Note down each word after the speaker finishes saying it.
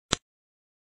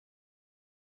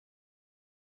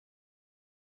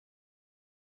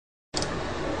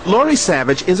Lori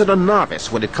Savage isn't a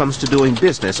novice when it comes to doing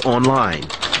business online.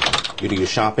 You do your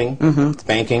shopping,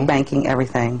 banking? Banking,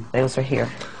 everything. Those are here.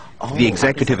 The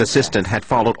executive assistant had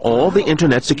followed all the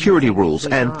internet security rules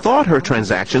and thought her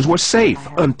transactions were safe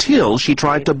until she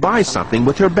tried to buy something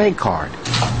with her bank card.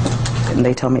 And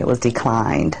they told me it was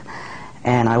declined,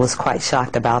 and I was quite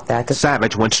shocked about that.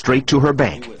 Savage went straight to her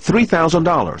bank.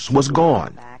 $3,000 was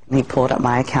gone. He pulled up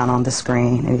my account on the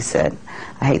screen and he said,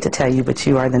 "I hate to tell you, but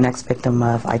you are the next victim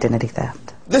of identity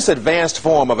theft." This advanced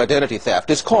form of identity theft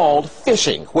is called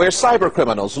phishing, where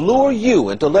cybercriminals lure you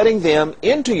into letting them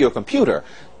into your computer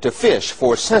to fish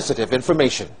for sensitive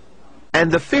information.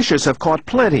 And the fishers have caught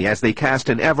plenty as they cast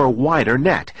an ever wider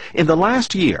net. In the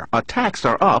last year, attacks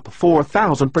are up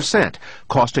 4,000%,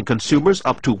 costing consumers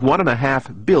up to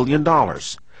 $1.5 billion.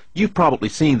 You've probably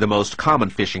seen the most common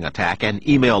phishing attack, an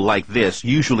email like this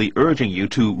usually urging you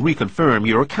to reconfirm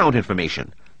your account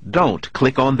information. Don't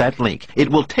click on that link. It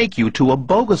will take you to a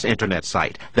bogus internet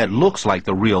site that looks like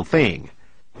the real thing.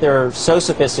 They're so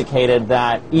sophisticated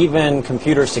that even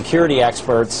computer security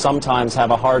experts sometimes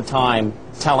have a hard time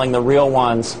telling the real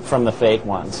ones from the fake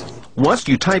ones. Once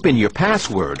you type in your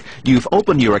password, you've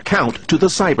opened your account to the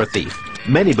cyber thief,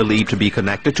 many believe to be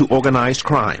connected to organized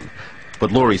crime.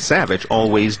 But Lori Savage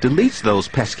always deletes those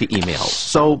pesky emails.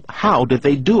 So how did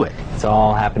they do it? It's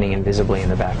all happening invisibly in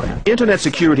the background. Internet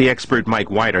security expert Mike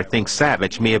Whiter thinks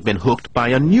Savage may have been hooked by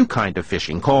a new kind of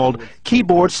phishing called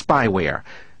keyboard spyware.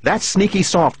 That's sneaky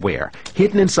software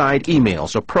hidden inside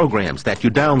emails or programs that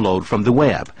you download from the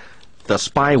web. The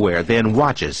spyware then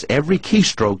watches every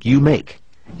keystroke you make.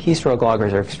 Keystroke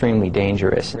loggers are extremely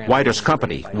dangerous. Whiter's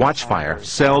company, Watchfire,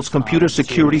 sells computer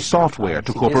security software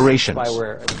to corporations.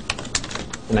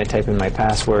 And I type in my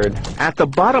password. At the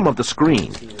bottom of the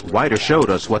screen, Whiter showed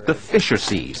us what the phisher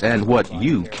sees and what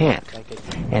you can't.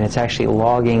 And it's actually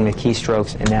logging the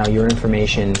keystrokes, and now your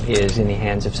information is in the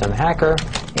hands of some hacker.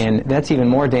 And that's even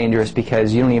more dangerous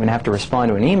because you don't even have to respond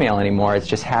to an email anymore. It's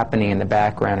just happening in the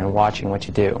background and watching what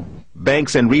you do.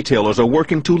 Banks and retailers are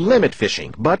working to limit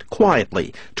phishing, but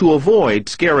quietly, to avoid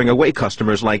scaring away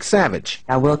customers like Savage.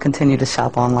 I will continue to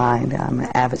shop online. I'm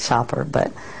an avid shopper,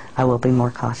 but I will be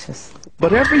more cautious.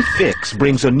 But every fix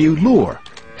brings a new lure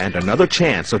and another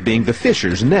chance of being the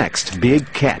fisher's next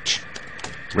big catch.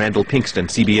 Randall PINKSTON,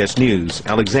 CBS News,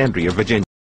 Alexandria, Virginia.